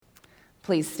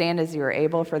Please stand as you are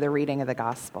able for the reading of the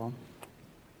gospel.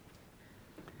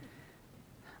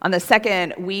 On the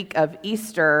second week of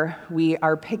Easter, we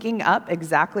are picking up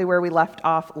exactly where we left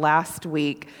off last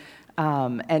week.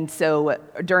 And so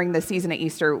during the season of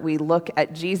Easter, we look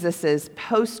at Jesus'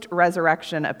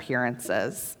 post-resurrection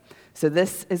appearances. So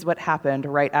this is what happened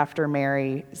right after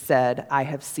Mary said, "I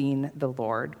have seen the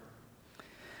Lord."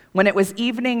 When it was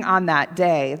evening on that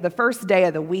day, the first day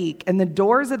of the week, and the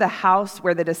doors of the house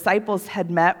where the disciples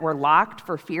had met were locked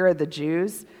for fear of the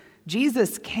Jews,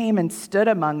 Jesus came and stood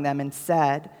among them and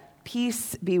said,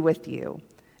 "Peace be with you."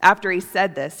 After he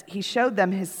said this, he showed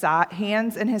them his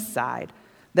hands and his side.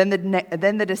 Then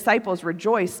the disciples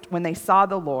rejoiced when they saw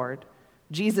the Lord.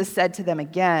 Jesus said to them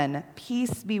again,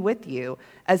 "Peace be with you.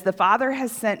 As the Father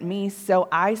has sent me, so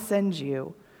I send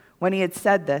you." When he had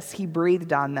said this, he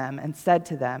breathed on them and said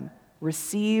to them,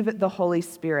 "Receive the Holy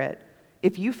Spirit.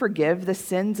 If you forgive the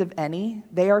sins of any,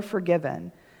 they are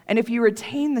forgiven. And if you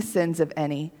retain the sins of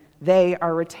any, they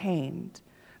are retained."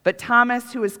 But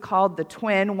Thomas, who is called the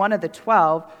twin, one of the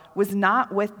 12, was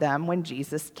not with them when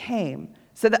Jesus came.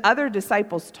 So the other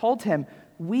disciples told him,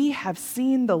 "We have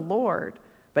seen the Lord."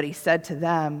 But he said to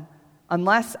them,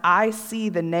 "Unless I see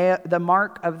the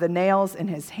mark of the nails in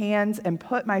his hands and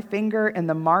put my finger in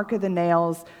the mark of the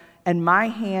nails and my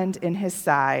hand in his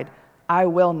side, I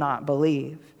will not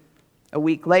believe." A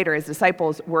week later, his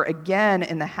disciples were again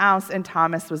in the house and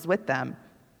Thomas was with them.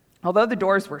 Although the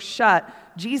doors were shut,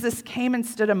 Jesus came and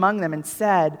stood among them and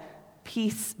said,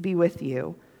 "Peace be with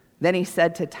you." Then he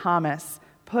said to Thomas,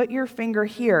 "Put your finger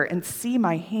here and see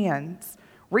my hands.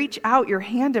 Reach out your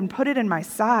hand and put it in my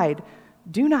side.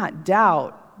 Do not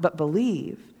doubt, but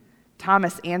believe."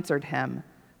 Thomas answered him,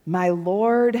 "My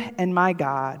Lord and my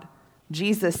God."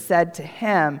 Jesus said to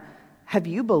him, "Have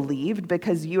you believed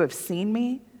because you have seen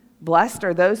me? Blessed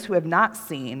are those who have not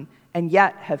seen and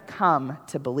yet have come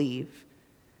to believe."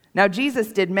 Now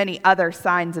Jesus did many other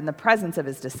signs in the presence of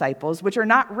his disciples, which are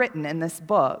not written in this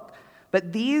book,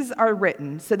 but these are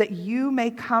written so that you may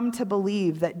come to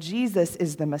believe that Jesus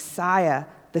is the Messiah,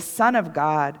 the Son of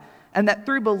God, and that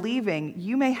through believing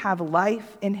you may have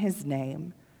life in his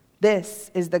name.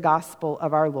 This is the gospel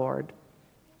of our Lord.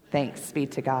 Thanks be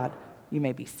to God. You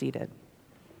may be seated.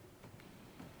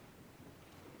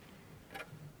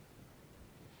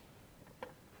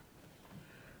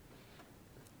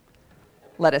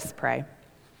 Let us pray.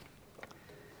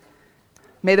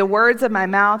 May the words of my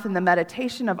mouth and the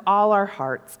meditation of all our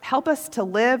hearts help us to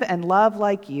live and love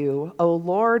like you, O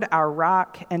Lord, our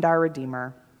rock and our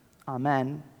Redeemer.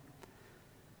 Amen.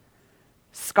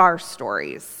 Scar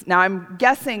stories. Now, I'm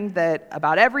guessing that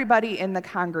about everybody in the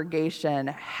congregation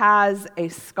has a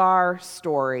scar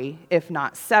story, if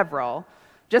not several.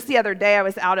 Just the other day, I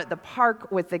was out at the park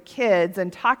with the kids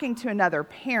and talking to another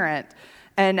parent.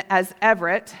 And as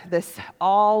Everett, this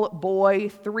all-boy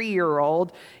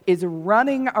 3-year-old, is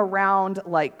running around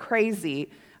like crazy,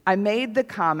 I made the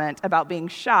comment about being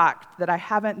shocked that I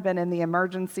haven't been in the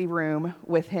emergency room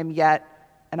with him yet,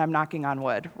 and I'm knocking on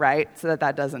wood, right, so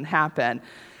that doesn't happen.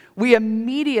 We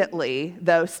immediately,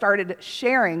 though, started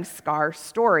sharing scar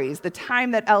stories. The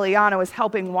time that Eliana was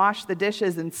helping wash the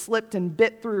dishes and slipped and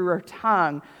bit through her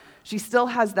tongue, she still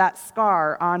has that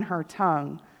scar on her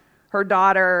tongue. Her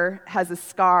daughter has a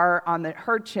scar on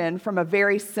her chin from a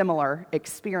very similar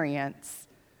experience.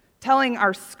 Telling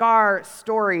our scar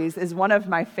stories is one of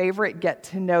my favorite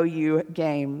get-to-know-you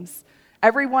games.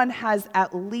 Everyone has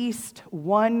at least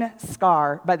one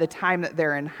scar by the time that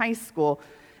they're in high school,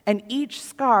 and each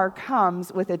scar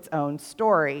comes with its own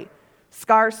story.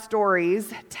 Scar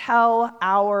stories tell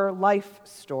our life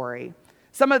story.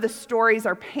 Some of the stories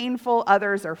are painful,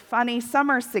 others are funny, some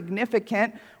are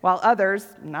significant, while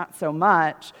others not so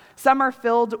much. Some are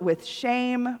filled with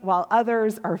shame, while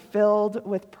others are filled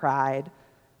with pride.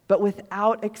 But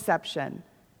without exception,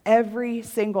 every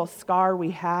single scar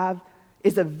we have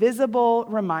is a visible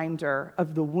reminder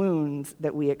of the wounds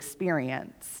that we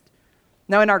experienced.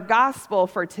 Now, in our gospel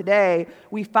for today,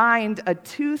 we find a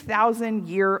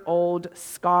 2,000-year-old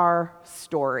scar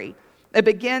story. It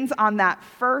begins on that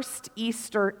first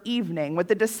Easter evening with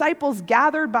the disciples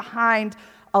gathered behind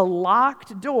a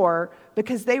locked door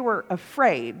because they were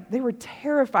afraid, they were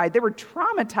terrified, they were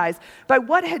traumatized by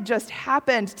what had just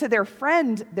happened to their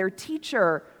friend, their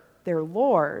teacher, their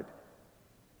Lord.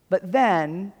 But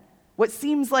then, what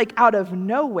seems like out of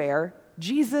nowhere,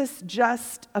 Jesus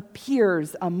just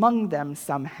appears among them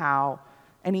somehow,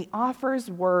 and he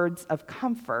offers words of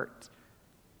comfort.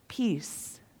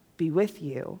 "Peace be with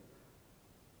you."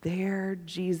 There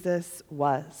Jesus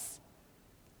was.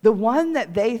 the one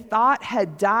that they thought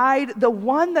had died, the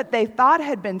one that they thought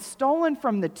had been stolen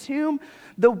from the tomb,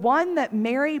 the one that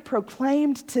Mary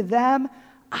proclaimed to them,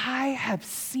 I have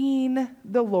seen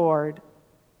the Lord.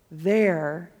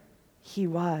 There he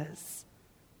was.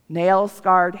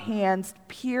 Nail-scarred hands,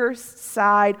 pierced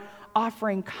side,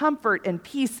 offering comfort and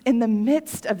peace in the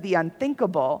midst of the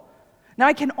unthinkable. Now,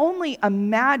 I can only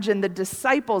imagine the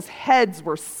disciples' heads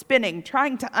were spinning,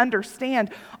 trying to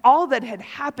understand all that had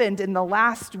happened in the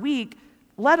last week,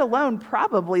 let alone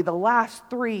probably the last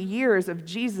 3 years of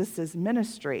Jesus'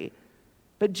 ministry.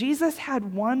 But Jesus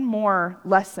had one more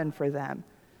lesson for them.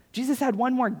 Jesus had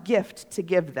one more gift to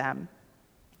give them.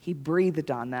 He breathed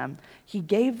on them. He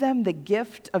gave them the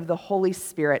gift of the Holy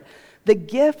Spirit, the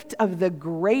gift of the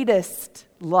greatest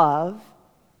love,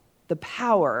 the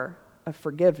power of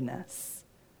forgiveness.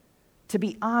 To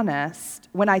be honest,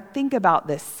 when I think about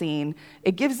this scene,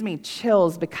 it gives me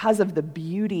chills because of the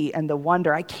beauty and the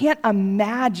wonder. I can't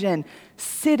imagine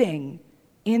sitting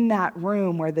in that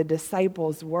room where the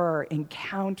disciples were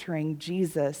encountering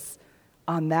Jesus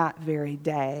on that very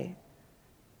day.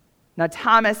 Now,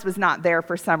 Thomas was not there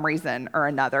for some reason or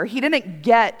another. He didn't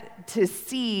get to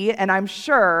see, and I'm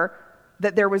sure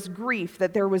that there was grief,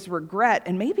 that there was regret,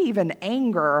 and maybe even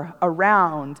anger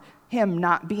around him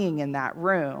not being in that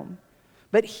room.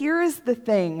 But here is the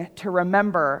thing to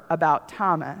remember about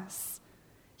Thomas.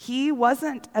 He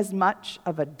wasn't as much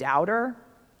of a doubter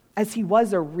as he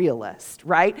was a realist,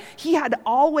 right? He had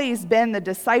always been the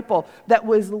disciple that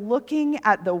was looking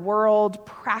at the world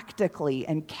practically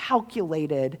and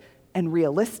calculated and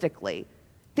realistically.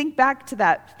 Think back to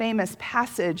that famous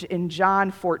passage in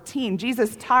John 14.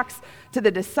 Jesus talks to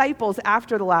the disciples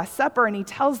after the Last Supper, and he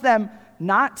tells them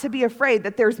not to be afraid,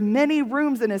 that there's many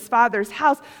rooms in his Father's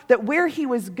house, that where he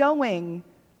was going,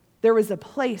 there was a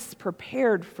place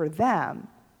prepared for them.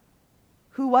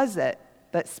 Who was it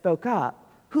that spoke up?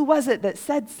 Who was it that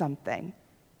said something?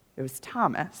 It was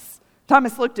Thomas.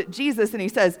 Thomas looked at Jesus and he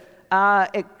says,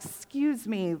 excuse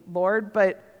me, Lord,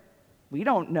 but we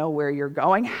don't know where you're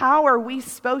going. How are we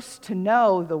supposed to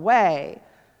know the way?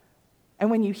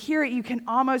 And when you hear it, you can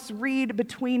almost read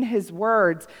between his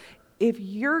words. If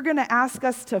you're going to ask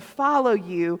us to follow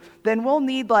you, then we'll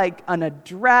need like an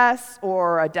address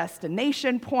or a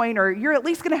destination point, or you're at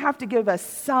least going to have to give us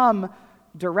some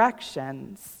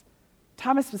directions.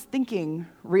 Thomas was thinking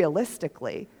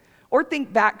realistically. Or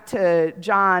think back to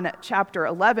John chapter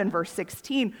 11, verse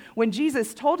 16, when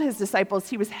Jesus told his disciples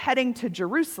he was heading to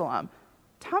Jerusalem.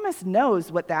 Thomas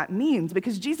knows what that means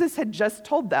because Jesus had just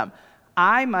told them,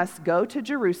 I must go to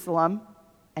Jerusalem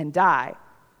and die.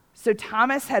 So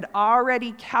Thomas had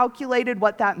already calculated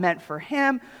what that meant for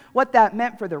him, what that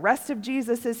meant for the rest of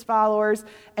Jesus' followers,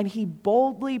 and he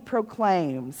boldly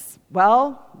proclaims,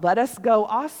 well, let us go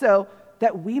also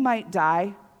that we might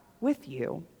die with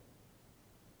you.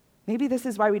 Maybe this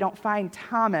is why we don't find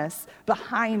Thomas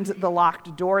behind the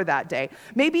locked door that day.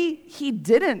 Maybe he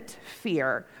didn't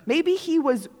fear. Maybe he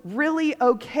was really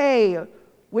okay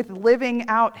with living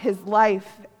out his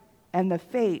life and the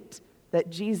fate that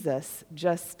Jesus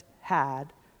just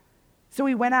had. So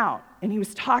he went out and he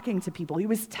was talking to people. He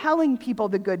was telling people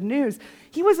the good news.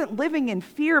 He wasn't living in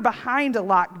fear behind a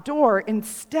locked door.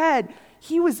 Instead,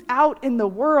 he was out in the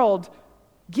world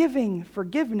giving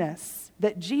forgiveness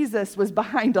that Jesus was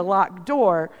behind a locked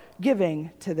door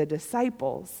giving to the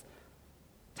disciples.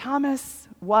 Thomas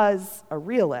was a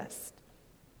realist.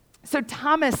 So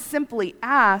Thomas simply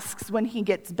asks when he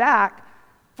gets back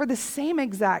for the same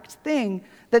exact thing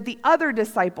that the other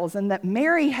disciples and that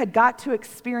Mary had got to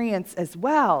experience as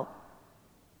well.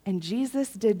 And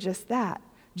Jesus did just that.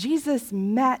 Jesus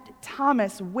met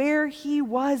Thomas where he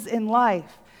was in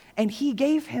life, and he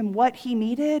gave him what he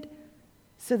needed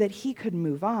so that he could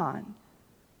move on.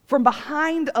 From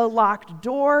behind a locked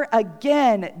door,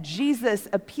 again, Jesus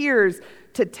appears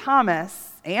to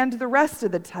Thomas and the rest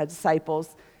of the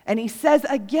disciples, and he says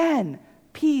again,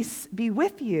 peace be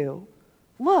with you.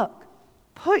 Look,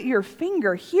 put your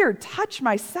finger here, touch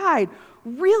my side.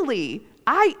 Really,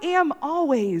 I am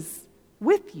always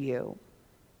with you.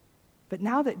 But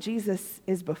now that Jesus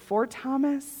is before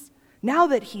Thomas, now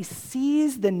that he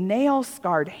sees the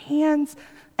nail-scarred hands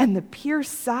and the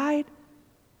pierced side,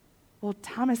 well,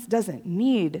 Thomas doesn't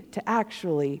need to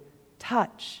actually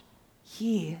touch.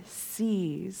 He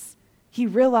sees. He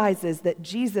realizes that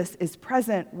Jesus is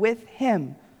present with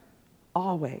him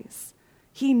always.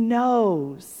 He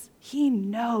knows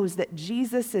that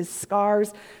Jesus'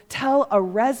 scars tell a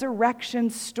resurrection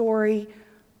story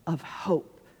of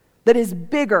hope that is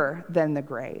bigger than the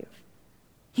grave.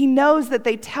 He knows that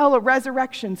they tell a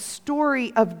resurrection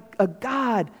story of a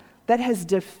God that has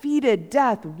defeated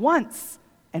death once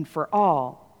and for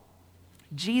all.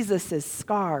 Jesus'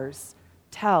 scars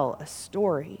tell a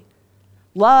story.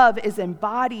 Love is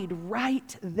embodied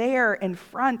right there in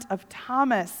front of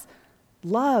Thomas.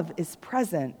 Love is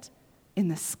present in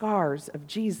the scars of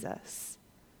Jesus.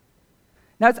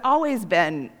 Now, it's always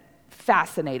been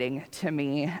fascinating to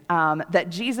me that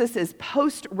Jesus'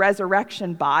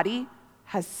 post-resurrection body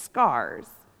has scars.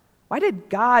 Why did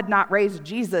God not raise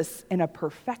Jesus in a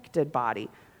perfected body?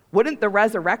 Wouldn't the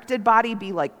resurrected body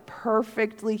be like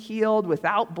perfectly healed,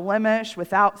 without blemish,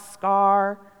 without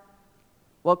scar?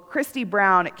 Well, Christy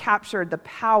Brown captured the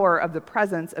power of the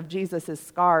presence of Jesus'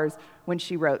 scars when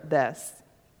she wrote this.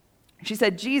 She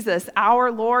said, Jesus,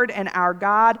 our Lord and our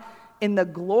God, in the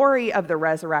glory of the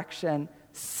resurrection,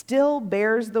 still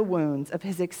bears the wounds of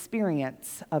his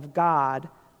experience of God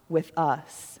with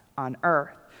us on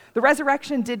earth. The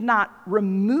resurrection did not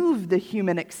remove the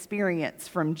human experience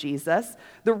from Jesus.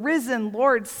 The risen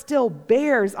Lord still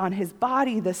bears on his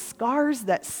body the scars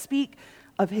that speak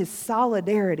of his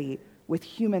solidarity with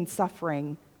human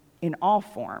suffering in all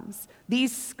forms.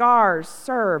 These scars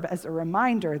serve as a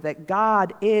reminder that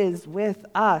God is with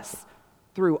us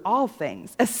through all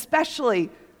things, especially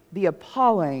the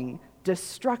appalling,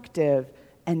 destructive,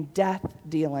 and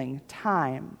death-dealing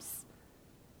times.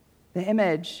 The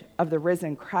image of the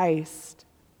risen Christ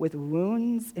with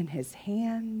wounds in his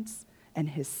hands and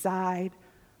his side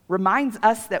reminds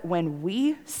us that when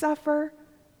we suffer,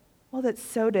 well, that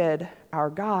so did our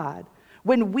God.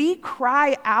 When we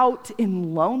cry out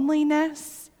in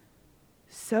loneliness,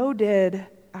 so did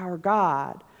our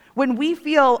God. When we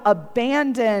feel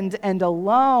abandoned and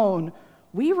alone,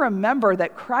 we remember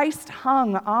that Christ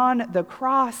hung on the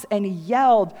cross and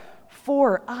yelled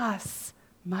for us,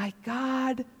 my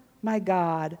God,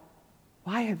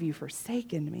 why have you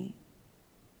forsaken me?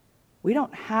 We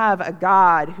don't have a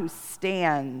God who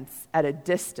stands at a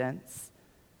distance,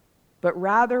 but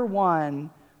rather one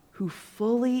who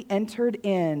fully entered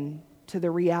into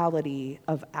the reality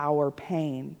of our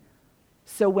pain.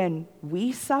 So when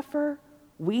we suffer,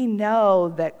 we know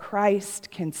that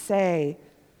Christ can say,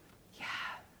 yeah,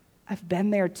 I've been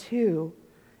there too,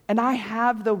 and I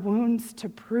have the wounds to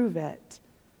prove it.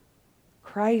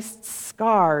 Christ's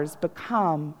scars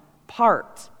become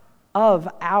part of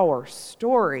our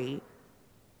story,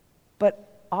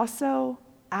 but also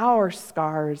our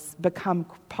scars become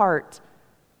part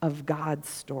of God's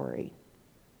story.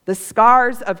 The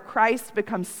scars of Christ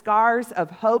become scars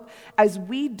of hope as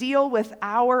we deal with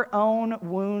our own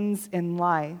wounds in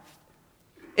life.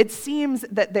 It seems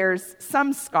that there's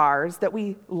some scars that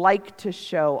we like to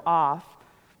show off,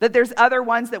 that there's other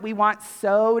ones that we want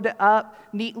sewed up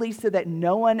neatly so that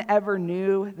no one ever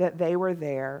knew that they were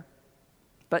there.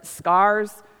 But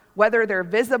scars, whether they're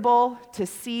visible to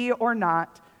see or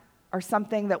not, are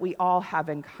something that we all have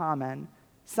in common,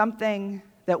 something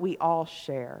that we all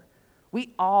share.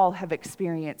 We all have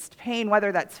experienced pain,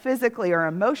 whether that's physically or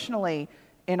emotionally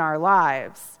in our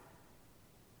lives.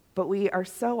 But we are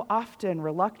so often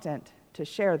reluctant to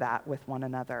share that with one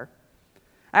another.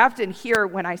 I often hear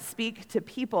when I speak to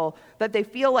people that they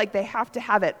feel like they have to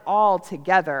have it all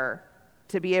together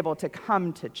to be able to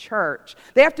come to church.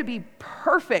 They have to be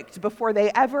perfect before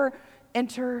they ever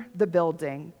enter the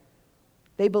building.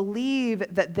 They believe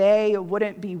that they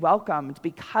wouldn't be welcomed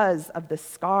because of the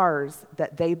scars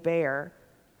that they bear.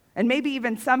 And maybe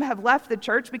even some have left the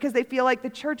church because they feel like the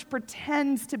church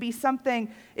pretends to be something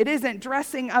it isn't,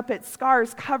 dressing up its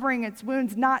scars, covering its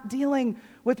wounds, not dealing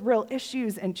with real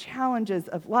issues and challenges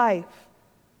of life.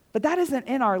 But that isn't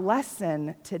in our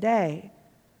lesson today.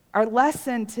 Our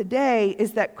lesson today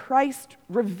is that Christ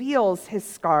reveals his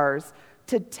scars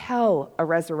to tell a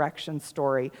resurrection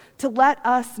story, to let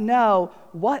us know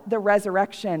what the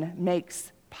resurrection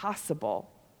makes possible.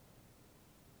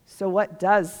 So what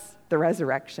does the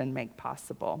resurrection make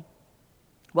possible?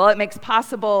 Well, it makes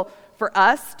possible for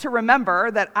us to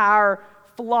remember that our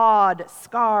flawed,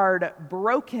 scarred,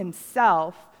 broken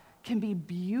self can be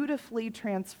beautifully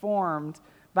transformed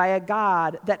by a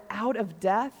God that out of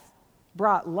death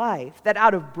brought life, that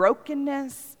out of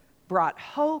brokenness brought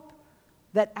hope,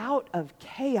 that out of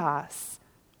chaos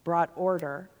brought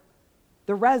order.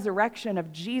 The resurrection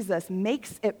of Jesus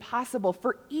makes it possible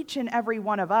for each and every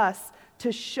one of us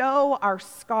to show our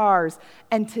scars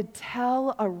and to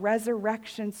tell a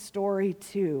resurrection story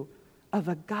too of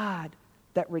a God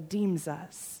that redeems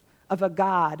us, of a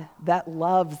God that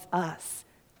loves us,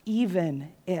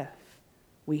 even if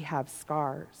we have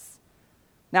scars.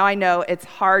 Now, I know it's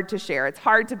hard to share, it's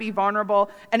hard to be vulnerable,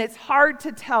 and it's hard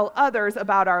to tell others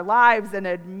about our lives and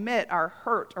admit our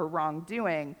hurt or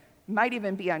wrongdoing. It might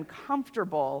even be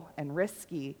uncomfortable and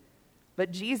risky. But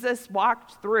Jesus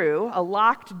walked through a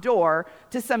locked door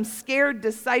to some scared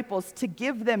disciples to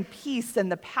give them peace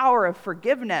and the power of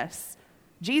forgiveness.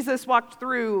 Jesus walked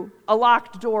through a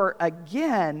locked door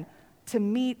again to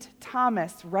meet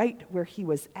Thomas right where he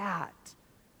was at.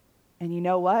 And you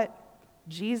know what?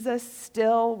 Jesus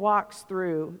still walks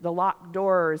through the locked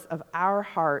doors of our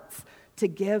hearts to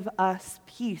give us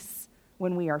peace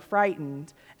when we are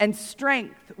frightened, and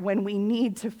strength when we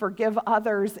need to forgive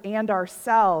others and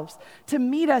ourselves, to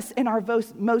meet us in our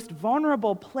most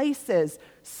vulnerable places,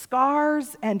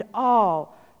 scars and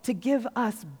all, to give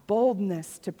us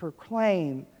boldness to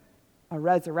proclaim a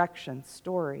resurrection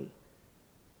story.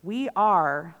 We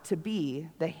are to be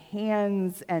the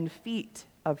hands and feet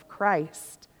of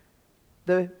Christ,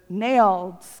 the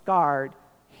nailed, scarred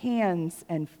hands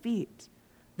and feet,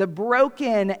 the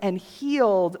broken and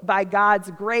healed by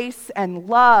God's grace and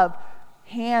love,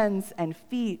 hands and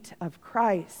feet of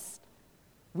Christ.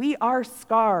 We are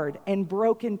scarred and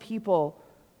broken people,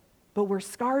 but we're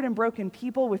scarred and broken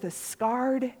people with a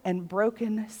scarred and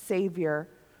broken Savior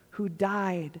who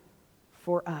died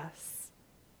for us.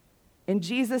 In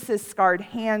Jesus' scarred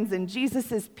hands and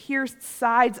Jesus' pierced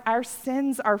sides, our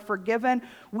sins are forgiven.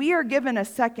 We are given a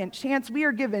second chance. We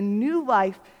are given new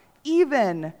life,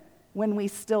 even when we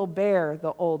still bear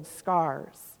the old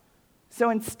scars. So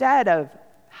instead of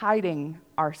hiding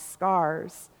our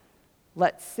scars,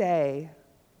 let's say,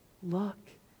 look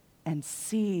and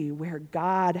see where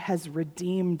God has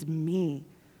redeemed me.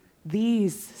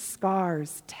 These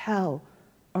scars tell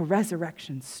a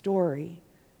resurrection story.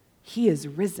 He is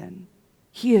risen.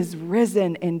 He is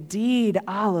risen indeed.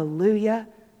 Alleluia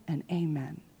and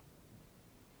amen.